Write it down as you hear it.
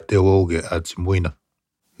tewoge atsimuina.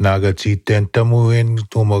 Naga titentamuen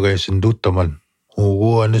tumagaisin duttaman.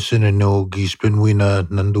 Ugo anisin no gispenwina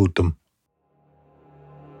nandutam.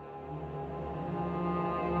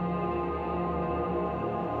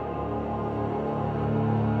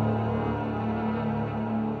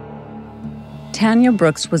 Tanya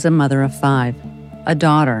Brooks was a mother of 5, a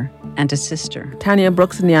daughter and a sister. Tanya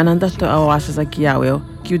Brooks ni anandato awasas akiaweo,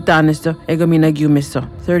 kiutanisto egomina giumiso.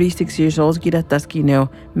 36 years old gidataskineo,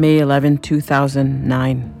 May 11,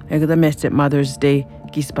 2009. Egodamesit Mother's Day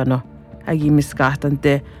gispano.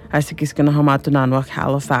 Agimiskatante asikiskana hamatunanwak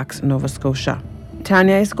Halifax, Nova Scotia.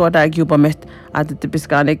 Tanya is goda agiubamit at the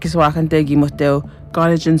Tipiskane kiswakante gimoteo,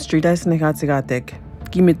 College Street isnikatsigatek.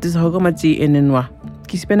 Gimitis hogomati ininwa.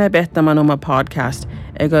 Gispena behtaman oma podcast,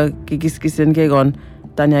 ego gigiskisin gegon,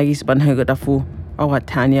 Tanya gispan hegodafu, owa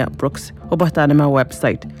Tanya Brooks, obatanema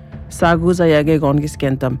website. Saguza yagegon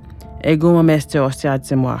giskentam, eguma meste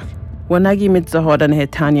osiadzimwak. Wanagi mitzahodan he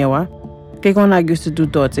Tanya wa, gegon agustu du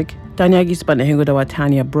dotik, Tanya gispan hegodawa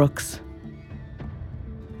Tanya Brooks.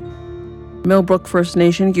 Millbrook First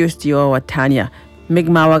Nation gustio owa Tanya,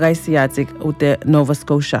 migmawagay siadzik ute Nova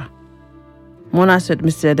Scotia. Monasut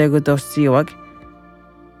misedego dosiwag,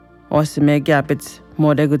 Osime gapits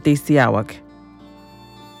modego desiawag.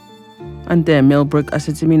 Ante Millbrook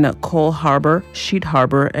asitimina Cole Harbor, Sheet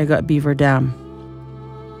Harbor ega Beaver Dam.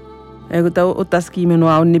 Ego tau utaski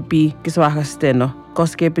menuau nipi kiswahasteno,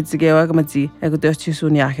 koske pitzigewag mati ego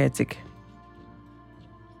dostisuniachetik.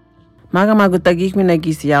 Magamagutagik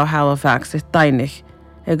minagisiaw Halifax tainig,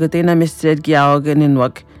 ego tena misted giawag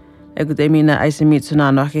ninwag, ego temina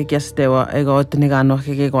aisemitsunanoch gestewa ego otniganoch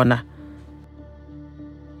gegona.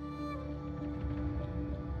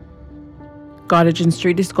 College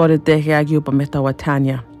Street is called Tehe Agiupametawa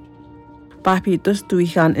Tanya. Papitus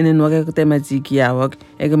tuihan ininwag ego temazigiawag,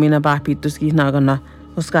 ego mina papitus gihnagana,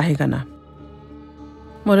 oskahigana.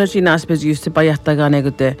 Morachinas used to payatagan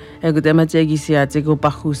egote, ego temazegisiatic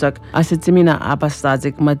upahusak, asitimina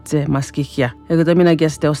apastatic matze maskikia, ego temina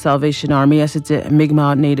gesteo Salvation Army asite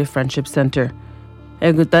Mi'kmaq Native Friendship Center.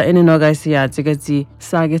 Ego ta ininwagaisiatic ati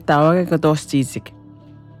sagitawag ego dostizik.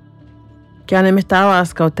 Kiana mitawa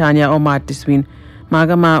askaw Tanya o martiswin,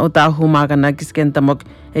 magama utahu magana giskentamok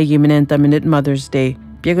egiminenta minute Mother's Day.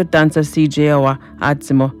 Piego dansa CJOa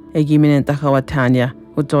adsimo egiminenta kawa Tanya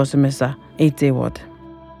utosimesa 8 ward.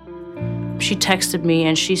 She texted me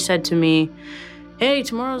and she said to me, "Hey,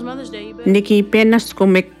 tomorrow's Mother's Day." Niki penas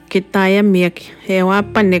kumik kitaya miak hewa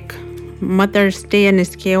panik Mother's Day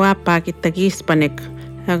anis kewa pa kitagis panik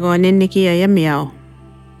agonin niki ayamiao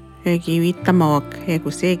egi vitamawak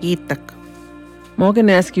eguse gitak. Morgan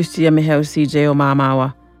eskusia mehel CJ o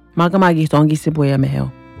mamawa. Magamagi tongi sibuya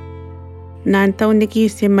mehel. Nantaw niki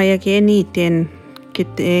simaya keni ten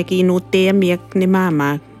kit kinutea miak ni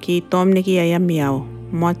mama ki tom niki ayamiao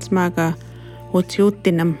mots maga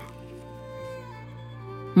utiutinam.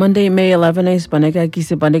 Monday, May 11 is Banega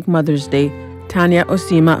Gisibanik Mother's Day. Tanya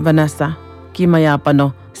Osima Vanessa.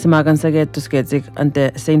 Kimayapano. Simagan Sagetuskezik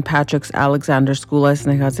ante St. Patrick's Alexander School as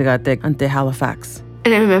Nekazigatek ante Halifax.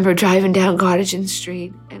 And I remember driving down Cottage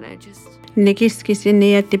Street and I just... Nikiskisi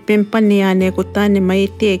niya tipimpania ne kutani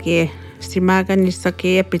maitege simagan ni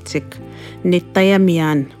sakea pitsik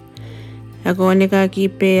nitayamian. Ako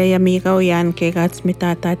nikakipe ayamikaw yan kay gats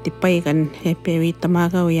mitata tipaigan hepe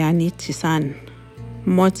witamagaw yan itsisan.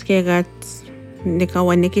 Mots kay gats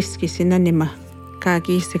nikawan nikiskisi na nima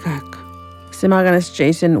kagisikak. Simaganas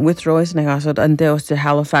Jason withdraws negasod andeos to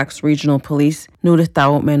Halifax Regional Police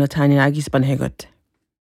nulitao meno Tanya Agispanhegot.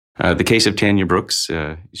 The case of Tanya Brooks.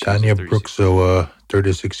 Tanya Brooks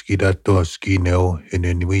 36 kidato skineo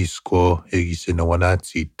inuisko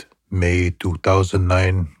egisinawanatsit. May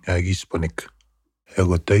 2009 agispanik.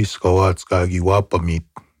 Egotais kawats kagiwapamit.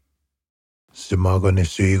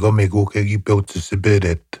 Simaganes igomeguk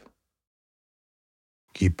egipeutisibiret.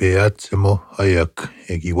 Kipeatsimo ayak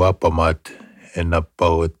egiwapamat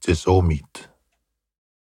enapautsisomit.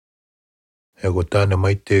 Egotane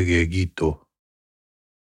maitege egito.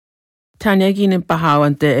 Tanya ginin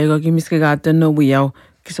pahawante ego gimiskagate no wiyaw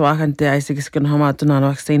kiswakante aisikiskan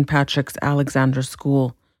hamatunanok St. Patrick's Alexander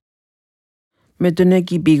School.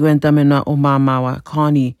 Medunegi bigwenta mena o mamawa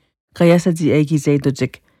Connie kayasa di egi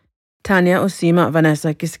zaydojik. Tanya Osima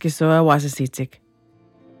Vanessa kiskisoa wasasitik.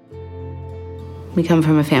 We come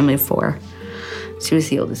from a family of 4. She was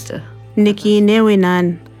the oldest. Niki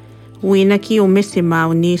newinan winaki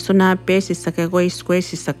umisimao ni suna pesisak ego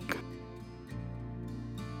iskwesisak.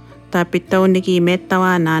 Tapitaw niki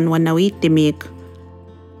metawanan wanawitimik.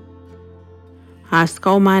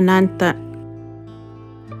 Askaw mananta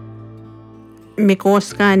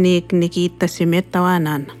mikoska nik nikita si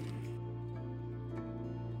metawanan.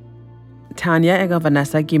 Tanya ega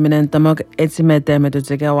Vanessa giminen tamog etsimete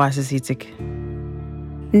medutike awasisitik.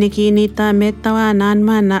 Nikinita mettawanan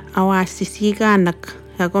mana awasisiganak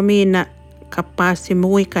ja minä kappaasi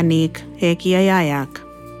muikanik ekiajajak.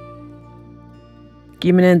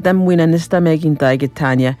 Giminen tam winanista mekin taikit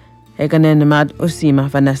Tanya ega nennemad usima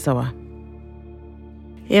Vanessawa.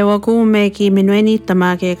 Ewa kuumeki minu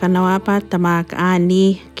enittämäk eikä nawapaattamak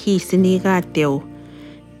aani kiisinigaateu.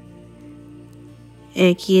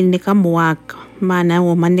 Ekiinnika muak mana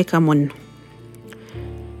umanika mun.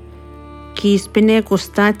 Kiispine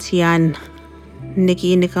kustatsian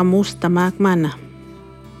nekiinnika mustamak mana.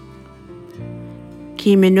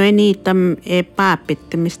 Kiiminu enittäm paapit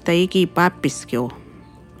mistä iki paappiskeu.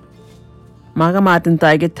 Maga maaten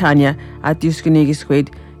taikit Tanya at juskunigiskuid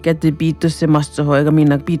Gette biitus se mastoho ega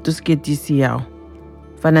minnak biitus ketisiau.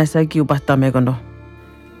 Vanessa kiupahtaa mekono.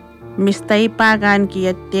 Mistä ei pagankin,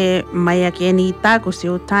 että maja kenitä, kun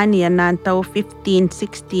se on Tania näntau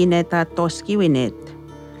 15-16 eta toskivineet.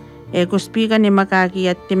 Eiku spiikani makakin,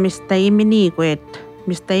 että mistä ei miniku, että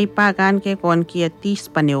mistä ei pagankin konkin, että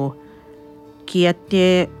Espanjou.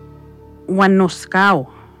 Kiette vannuskau.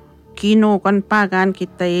 Kinukon pagankin,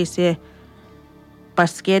 että ei se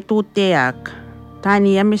pasketu teak.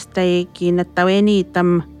 Tania mistä ei kiinnittää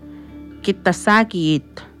eniten kitta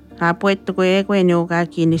sakiit. Apuettu kun ei kuin joka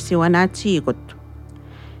kiinnisi vanat siikut.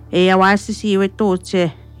 Ei avasi siivet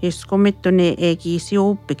tuutse, iskomittune ei kiisi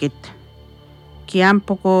uppikit.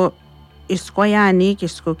 Kiampuko iskojani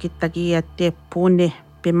kisko kitta kiitte puune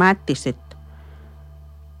pimattiset.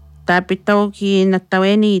 Tää pitää kiinnittää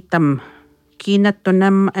eniten. Kiinnittu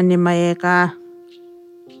nämä anima eikä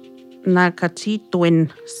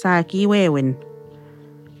nakatsituen saakiwewen.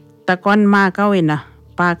 Takon maakawina,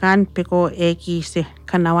 pakan piko ekisi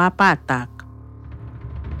kanawa patak.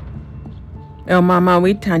 Eo mama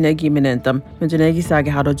Tanya giminen tam, mutta eki saagi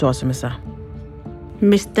hado josemissa.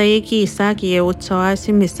 Mistä eki saagi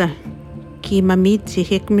eutsoasimissa, kiima mitsi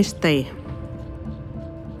hikmistei.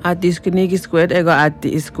 Atti iskunikiskuet ego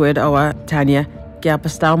atti iskuet awa Tanya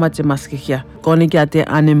kiapastaumatse maskihia, koni kiate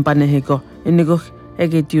animpane hiko, inniko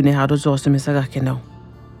eki tiune hado josemissa kahkenau.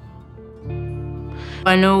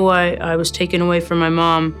 I know why I was taken away from my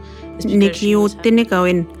mom. Niki uuttini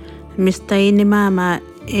kauin, mistä ei maama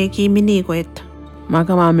eki minikoet.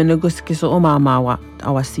 Maka maamene kuskiso oma maawa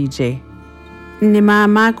awa CJ. Ni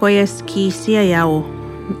maama kojas kiisiä jau.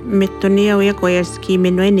 Mittu niauja kojas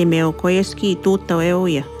kiiminu enimeu kojas kiituutta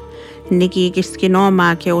euja. Niki kiskin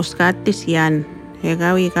omaa keuskaattisiaan.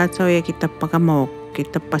 Ega ui katsauja kitappakamoo,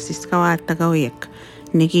 kitappasiskavaattakaujak.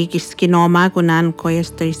 Niki kiskin omaa kunaan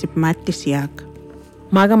kojas toisip maattisiak.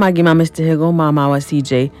 Maga magi mamesti hego mamawa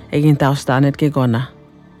CJ egin taustaanet kegona.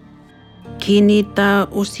 Kiinnittää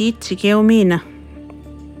usitsi keumina.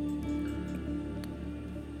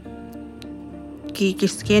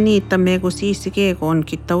 Kiikiskeniittä megu siisi keekoon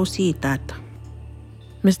kitta usiitaata.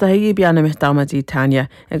 Mistä hegi piane mehtaamati Tanya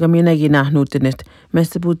ega minäkin nähnuutinet,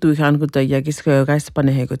 mistä puuttui ihan kutaja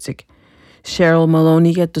kiskojokaispanne hegotsik. Cheryl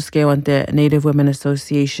Maloney kettuskevante Native Women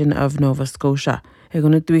Association of Nova Scotia, ego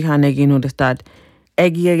nyt ihan egin uudestaan.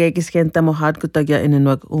 Egi kiskenta mohad kutaja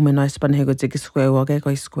inenwag umenaispan hegotsikiskue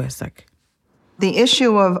koiskuesak. The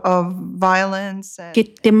issue of violence.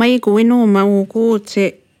 Kitte mai kuinuma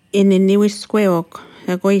ukuutse ennen niuiskueok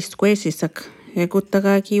ja koiskuesisak. Ja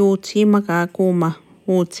kuttakaaki uutsimakaa kuuma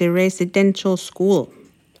uutse residential school.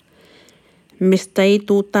 Mistä ei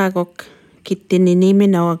tuutaakok kittini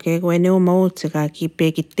niminä oikein kun enemmän uutsekaa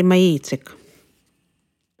kipeä kitte mai itsek.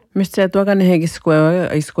 Mistä tuokan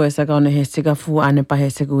hegiskuesa kaune hessiga fu anepa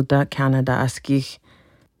hessiguuta Canada askih.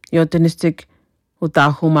 Joten istik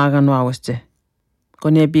uta humaga nuauste.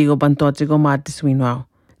 Kone bigo bantotsiko maatis winuau.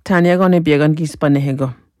 Tanya kone biegan kispanne hego.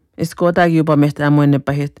 Iskota giupa mehtä amuenne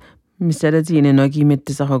pahit. Misera tiine no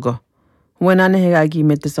kiimittisa hogo. Huenane hega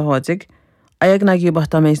kiimittisa hotsik. Ayagna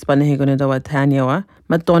giupahta meispanne hego ne tawa Tanyawa.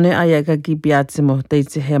 Ma tone ayaga kipiatsimo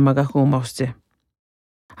teitsi hemaga humauste.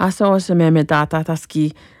 Asa osa me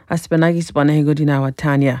taski aspenagis panehegot inawa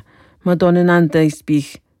Tanya. Ma tonen ante ispih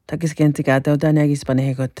takis kentikate Tanyagis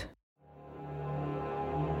panehegot.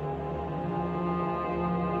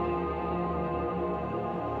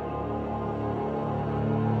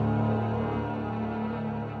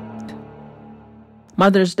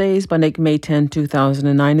 Mother's Day is panek May 10,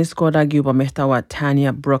 2009 iskoda giupa mehtawa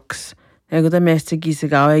Tanya Brooks. Ego ta mehti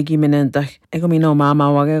kisigawa egiminentah. Ego mino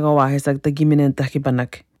mama wage gawahesak ta giminentah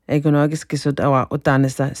kipanak. Ego noagis kisut awa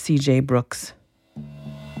utanesa CJ Brooks.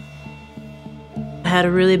 I had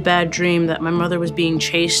a really bad dream that my mother was being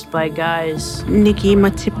chased by guys. Niki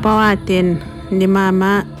matsipawaten ni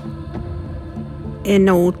mama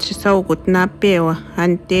eno utsi saukut na pewa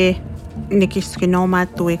ante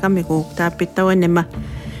nikiskinomattui kamikuuk taappittawanema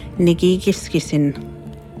nikikiskisin.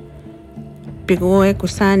 Pigu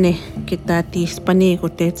kusane kita tiispani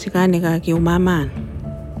kuteetsikaanikaakin umamaan.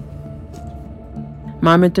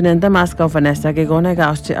 Maamittunenta maskaufanessa kekone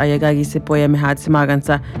kausti ajagagisi pojemme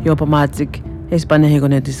haatsimagansa jopa maatsik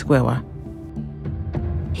espanehikonetiskueva.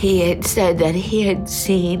 He had said that he had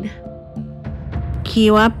seen.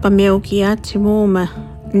 Kiwappa meukiatsi muuma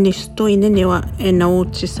nistuineniwa enna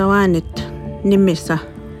uutsisawaanit nimessä.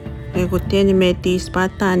 Ekutieni me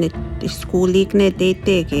tiispataanit iskuuliikneet ei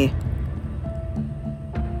tekee.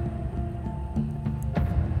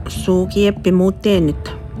 Suukieppi muut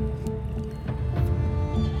teenit.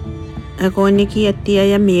 Ekoni kiettiä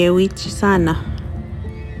ja mieu itse sana.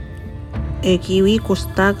 Eki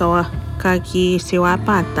viikustakawa kaki siwa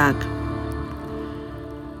patak.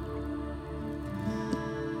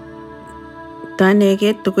 Tänne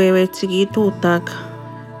kettukevetsikin tuutak.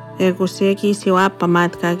 Eku seki siwa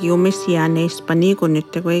appamaat kaki umisiaan espaniikon nyt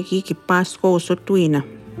kun ekikin paskousutuina.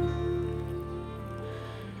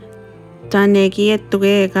 Tänne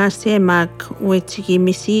kiettukeeka semak uetsikin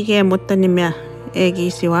misiike mutta nimeä.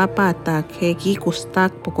 Egi siwa patak, egi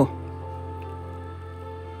kustak poko.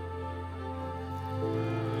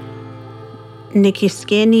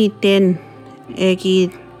 Nikiskeni ten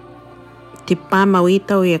egi tippama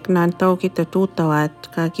uitauiek nantau kita tuutavat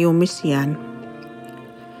kaki umisiaan.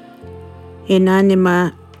 Enanima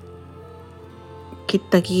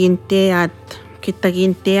kittakin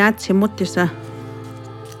teat se muttisa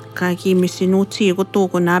kaki misinutsi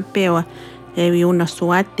kutuuko napewa evi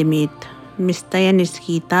unnassuattimiit. Mistä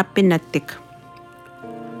jäniski tappinattik.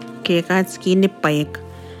 Keekatski nippajek.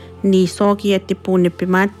 Niin soki etti puunippi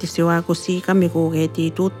mattisiwa kun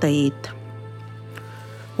siikamikuukeetii tuuttajit.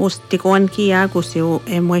 Usti konki jaakusiu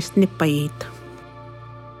emuist nippajit.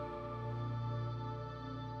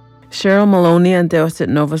 Cheryl Maloney and teostit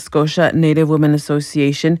Nova Scotia Native Women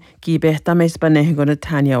Association kiipehtama espanehikone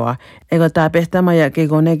Tanyawa ego tapehtama ja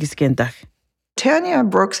kekone kiskentak. Tanya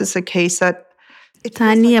Brooks is a case that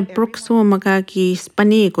Tanya Brooks huomakaki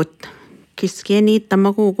spaniikut. Kiskeni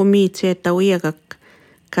tamakukumiitsi että uiakak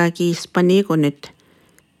kaki spaniikonit.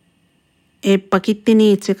 Eppakitti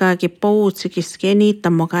niitsi kaki poutsi kiskeni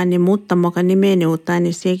tamokani muuttamokani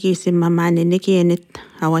meneuutani sekisimmämaani nikienit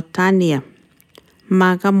avat Tanya.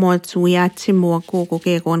 Maaka muotsu jatsi mua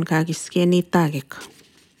kuukukekon kaki skeni taakik.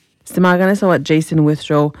 Stimaganes ovat Jason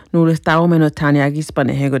Withrow nuulis taumenut Tanya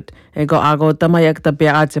kispanehigut ego agotama jakta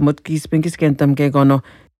peatsemut kispinkiskentam kegono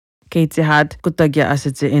keitsi had kutagia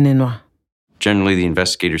asitsi inenua. Generally, the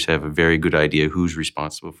investigators have a very good idea who's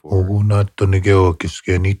responsible for. Ogunaatto nikeo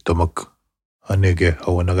kiskeniittamak. Anege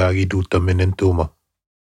awanagagi tuuttaminen tuuma.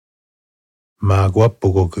 Maa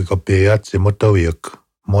guappuko kika peatse motaviak.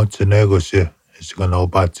 Motse negose isikana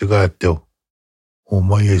opaatsikaatteo.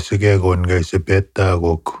 Umayi sekekon gaise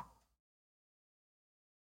pettaagok.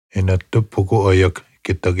 Enattupuku ayak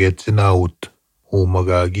kitagetsinaaut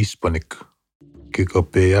uumagaagi hispanik. Kika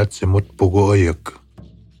peatse mutpuku ayak.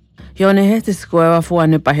 Jone hehtiskueva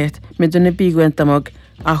fuannypahet, mitune piikuentamok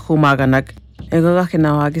ahumaganak, ego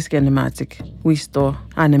kakkenauhaa kiskennemaatsik, viistoo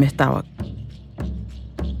aannemehtavak.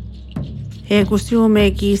 Ekus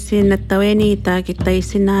juumeki sinne taveniita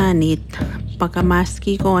kittaisi naanit,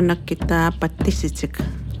 pakamaski koonak kittaa pattisitsik.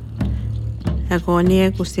 Ekoni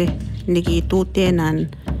ekusi niki tuuteenan,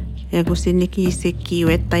 ekusi niki sikki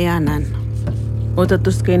vettajanan.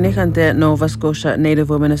 Otatuskeinikhante Nova Scotia Native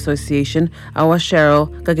Women Association awa Cheryl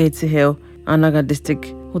kageitsiheu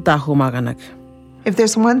anagadistik hutahumaganak. if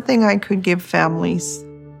there's one thing I could give families,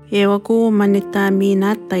 Ewa kuuma nita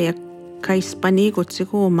miinatta ja kaispanikutsi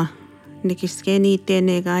kuuma. Nikiskeni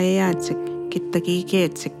tenega ajatsik, kittaki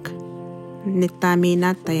keetsik. Nita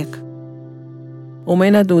miinatta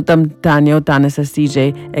Umena tuutam Tanyo tanessa CJ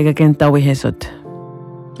eikä kenttawi hesot.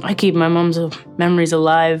 I keep my mom's memories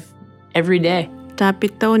alive every day.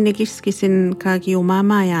 Tapittau nikiskisin kaki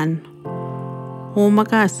umamajan.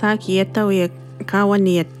 Huumakaa saaki ettawi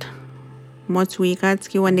kauaniet. Motsui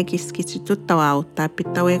katski wanikiskisi tuttavau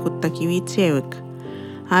tapittau ekuttaki viitsevik.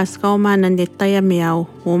 Aska omanan nettajamiau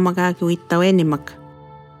huumakaaki viittau enimak.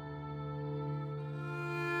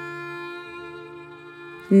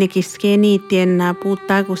 Nikiskeni tiennää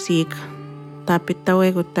puuttaaku siik. Tapittau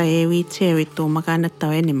ekutta ei viitsevit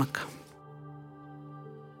huumakaanattau enimak.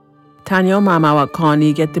 Tanyo mamawa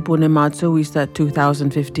kani getti pune matsu wista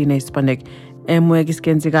 2015 Hispanik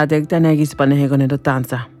emuekiskensigatek taneghispanehegonedo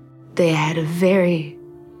tansa. They had a very,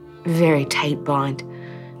 very tight bond.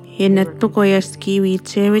 Hinnettuko jaski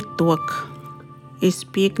viitsevit tuok.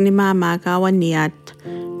 Ispiik ni mamaa kauaniat.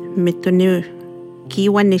 Mittu ni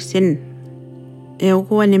kiiwannisin.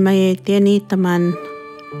 Eukua ni mai tieni taman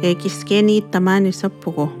kiskeni taman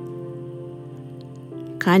isapuko.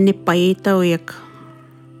 Kani paita uyak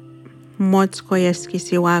motsko yaski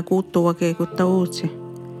siwa kutua ke kutauche.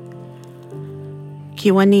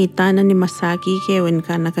 Kiwani tana ni masaki kewen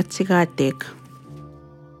kana katsigatek.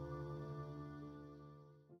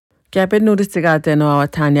 Käpet nuudistigaateen no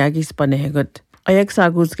Tanya gispanehegot. Ayak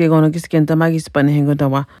saaguuske gono giskenta magispanehegot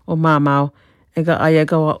awa o maamao ega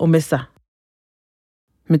ayagawa omessa.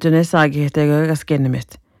 Mitune saagihtegega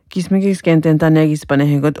gaskennemest. Kismigiskenten Tanya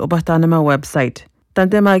gispanehegot opahtaanama website.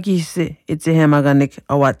 Tante magisi itse hemaganik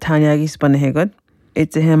awa Tanya gispanehegot.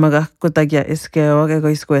 Itse hemaga kutagia iskeoak ego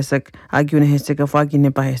iskuesak agiunehesik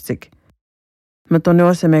afagine pahesik. Matone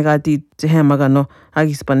osemegati itse hemagano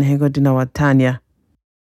agispanehegot dinawa Tanya.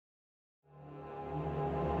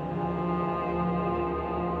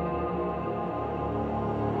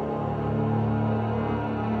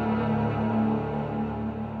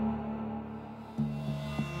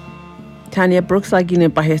 Tanya Brooks agine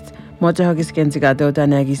pahest moja hagis kensigate o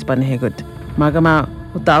Tanya gispanehegot. Magama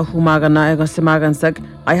utau humagana ego semagansak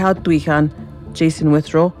ai tuihan Jason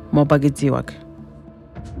Withrow mobagitiwak.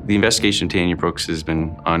 The investigation into Tanya Brooks has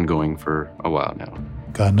been ongoing for a while now.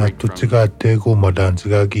 Kana tutsigate kumadan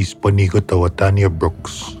siga gispanigot awa Tanya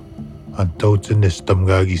Brooks. Antau tsinistam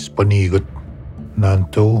ga gispanigot.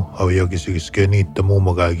 Nanto awyagisigskeni tamu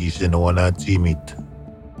magagisinawana tsimit.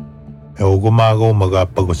 Eogumago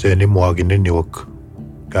magapagoseni muagininiwak.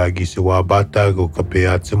 Gagisiwa batago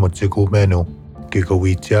kapeatse motsikumeno.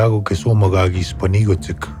 Kikawitiago kesu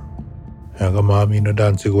magagispanigotsik. Egamamino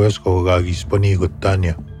dansigo esko gagispanigot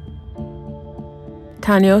Tanya.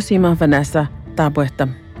 Tanya osima Vanessa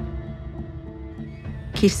tapuehtam.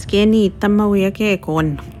 Kiskeni tamauya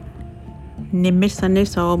kekon. Nimesane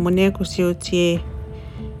sa omune kusiutie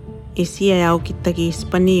isia yau kitagi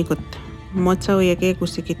ispanigot. Motsa uya ke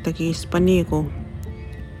kusikitagi ispanigo.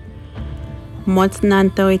 Mots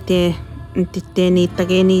nantau ite ntiteni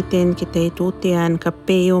tageni ten kita itutian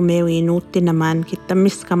kapeyo mewi nuti naman kita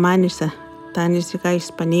miskamanisa. Tani sika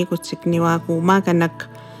ispanigot sikniwa kumaganak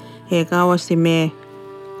egawasi me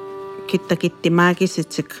kita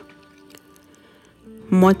kittimagisitsik.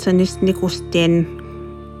 Motsa nisnikusten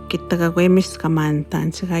kita kagwe miskaman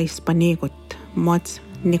tan sika ispanigot. Mots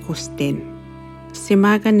nikusten.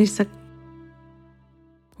 Simaganisak.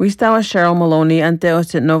 Wistawa Cheryl Maloney ante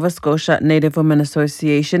osit Nova Scotia Native Women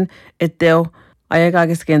Association etteo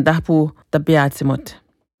ayagagisken tahpu tapiatsimut.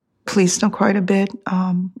 Police know quite a bit.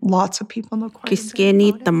 Lots of people know quite a bit.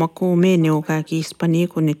 Kiskeni tamaku meneuga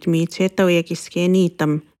gispanigunit miitseta uya kiskeni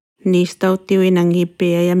tam niistautiwi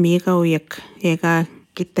nangipeä ja miika uyak ega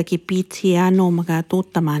kittaki piitsiano maga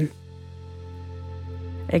tuuttamaan.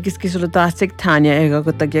 Egiskisulu taasik Tanya ega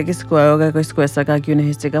kutagia kiskuoga ego iskuessaga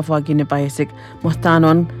gyunehisiga fagine pahisik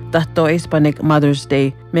mohtanon tahto Hispanic Mother's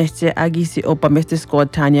Day mehti agisi opa mehtiskood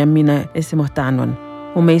Tanya mina esimohtanon.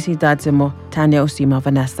 Umeisi taatsimo Tanya osima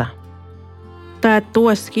Vanessa. Tää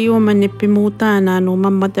tuoski juomanippi muutaanaan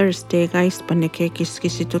uma Mother's Day ga Hispanic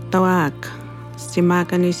egiskisituttawaak.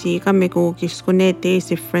 Simakani siikamiku kiskuneet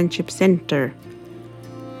eisi Friendship Center.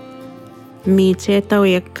 Miitseta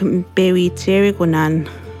uyak pewiitsevi kunan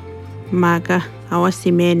maga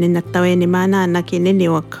awasimeni nattaweni maanaanakin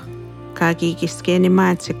eniwak kagikiskeni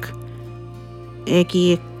maatsik.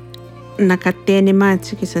 Egi nakatteeni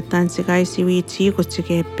maatsikisa tantsikaisi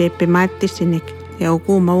viitsiikutsike pepe maattisinik ja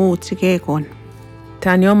ukuma uutsikeekon.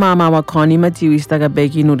 Tanya maamawa koni matiwistaga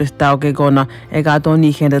begi nudestauke gona ega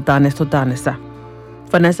toni hende tanesto tanessa.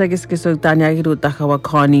 Vanessa kiskisu Tanya kirutakawa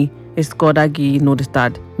koni Eskodagi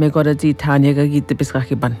nudestad megodati Tanya gagiti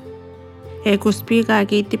piskakiban. Ekuspiga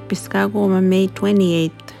gitipiska kuuma May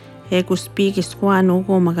 28. Ekuspigis kuanu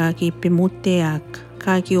kuuma kagiippi mutteak.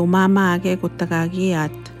 Kagi umama ake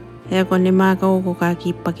kuttakagiat. Ekoni maga uku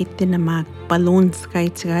kagiippakitti nämä balloons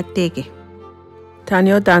kaitsikaateke.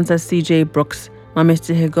 Tanya dansa CJ Brooks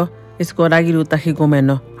mamestihego eskodagi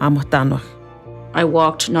rutakigomeno amohtanoh. I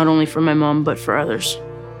walked not only for my mom, but for others.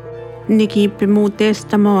 Nikiippi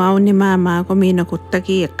muutteesta mo auni maamaa komina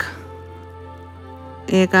kuttakiek.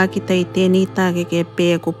 Ega kita iteeni taakeke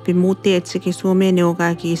peekuppi muutteetsiki suomeni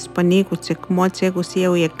ogaki hispaniikutsik motseku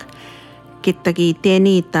sieuiek kittaki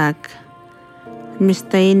iteeni taak.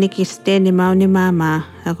 Mistä inikisteni mauni maamaa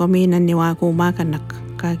ja komina niwaaku maakanak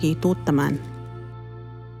kaaki tuuttamaan.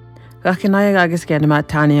 Kahkin ayagagiskenema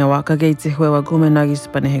Tanya wa kageitsi huewa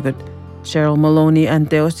gumenagispanehegot. Cheryl Maloney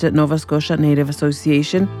ante osit Nova Scotia Native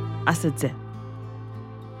Association asetse.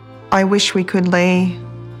 I wish we could lay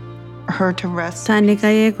her to rest.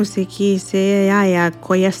 Tanikaye kusiki se yayak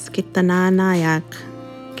koyas kitta naanayak.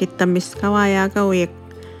 Kitta miskawayak uyak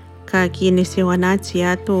Kakini si wanatsi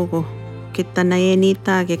atuko. Kita na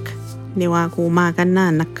yenitagik. Niwa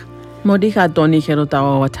kumagananak. Modi ka doni kero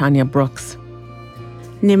tawa wa Tanya Brooks.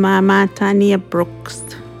 Ni mama Tanya Brooks.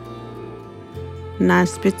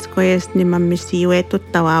 Naspits ko es ni mamisiwe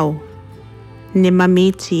tuttawau. Ni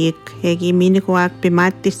mamitiik egi minikuak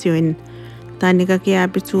pimattisyuin. Tani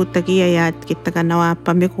kakiapitsuuttakia jaat kittaka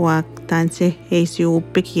nawaappamikuak tanse ei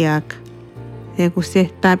siuppikiak. Egu se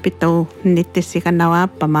tapitau nittissika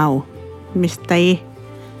nawaappamau. Mistä ei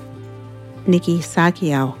niki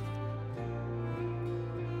saakiau.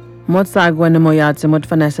 Mot sagwane mo yatse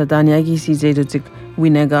mot Vanessa Tanya egi si zedutik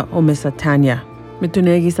winega o missa Tanya.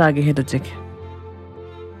 Mitune egi sagi hedutik.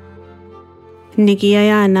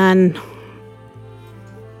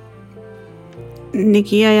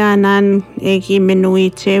 Nikiajanan egi minui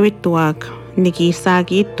tsevittuak. Niki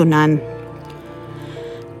sagi ittunan.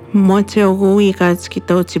 Mot se ogu ikats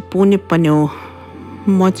kitautsi puunippaniu.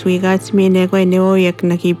 Mot su ikats miinego ene oiek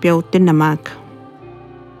naki piauttinnamak.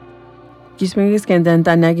 Kismengis kenten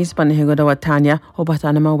Tanya kispani hegoda wa Tanya o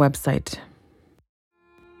batanama website.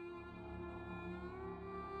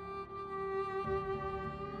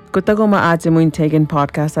 Kutago maati muin Taken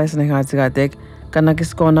podcast ay sanagatigatik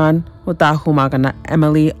kanakiskonan utahumagana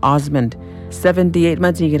Emily Osmond 78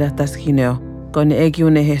 matigida taskineo kon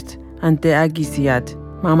egiunehit ante agisiat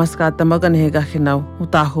mamaskata magan hegahinaw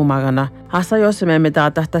utahumagana hasa yoseme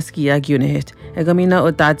medata taskia agiunehit egamina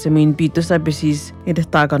utatse muin pitusa bisis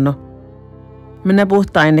idetagano minä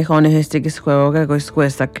puhtain ehonehestikis kueoga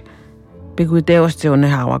koiskuesak pikuiteosti on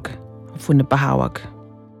hawak funne pahawak.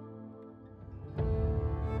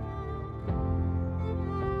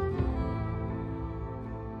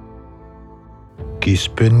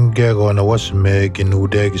 Kispin gærgående også med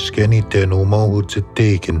genudække skæni den umahud til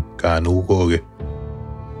dækken kan ugoge.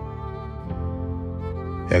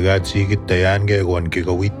 Jeg kan sige, at jeg gærgående gik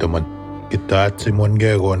ud af man. Gitter til mun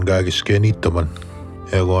gærgående gik skæni af man.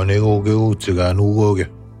 Jeg går ikke uge ud til kan ugoge.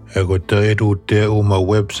 Jeg går taget ud der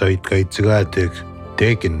website kan til dæk.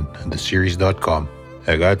 Dækken, theseries.com.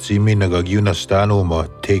 Jeg kan sige min at give næsten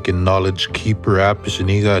Taken Knowledge Keeper app is en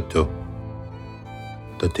igato.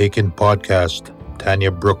 The Taken Podcast.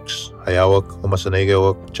 Tanya Brooks, Hayawak,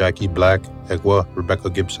 Umasanegawak, Jackie Black, Egwa, Rebecca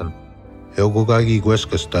Gibson. Eogogagi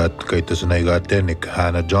Gweskastat, Kaitasanagatenik,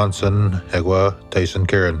 Hannah Johnson, Egwa, Tyson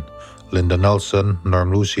Karen, Linda Nelson,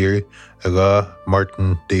 Norm Lucier, Ega,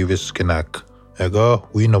 Martin Davis Kinak. Ega,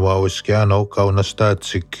 Winawa Wiskiano,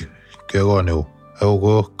 Kaunastatsik, Gegonu.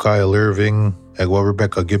 Eogo, Kyle Irving, Egwa,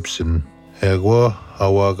 Rebecca Gibson. Egwa,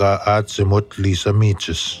 Awaga Atsimut, Lisa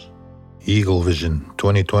Meaches. Eagle Vision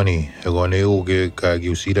 2020 egon euge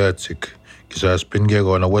kagiusiratsik kisas pinge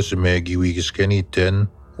egon awasme giwigiskeni 10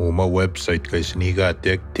 website kaisniga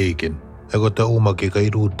Taken egota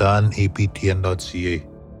kairutan aptn.ca.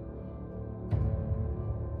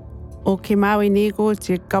 Okimawi nigo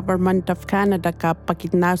ti Government of Canada ka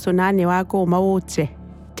pakitnasunani wako mawutse.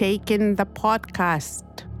 Taken the podcast.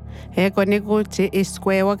 Egon nigo ti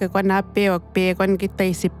iskwewak egon apeok pe egon kita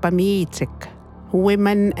isipamiitsik.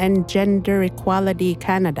 Women and Gender Equality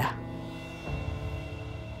Canada.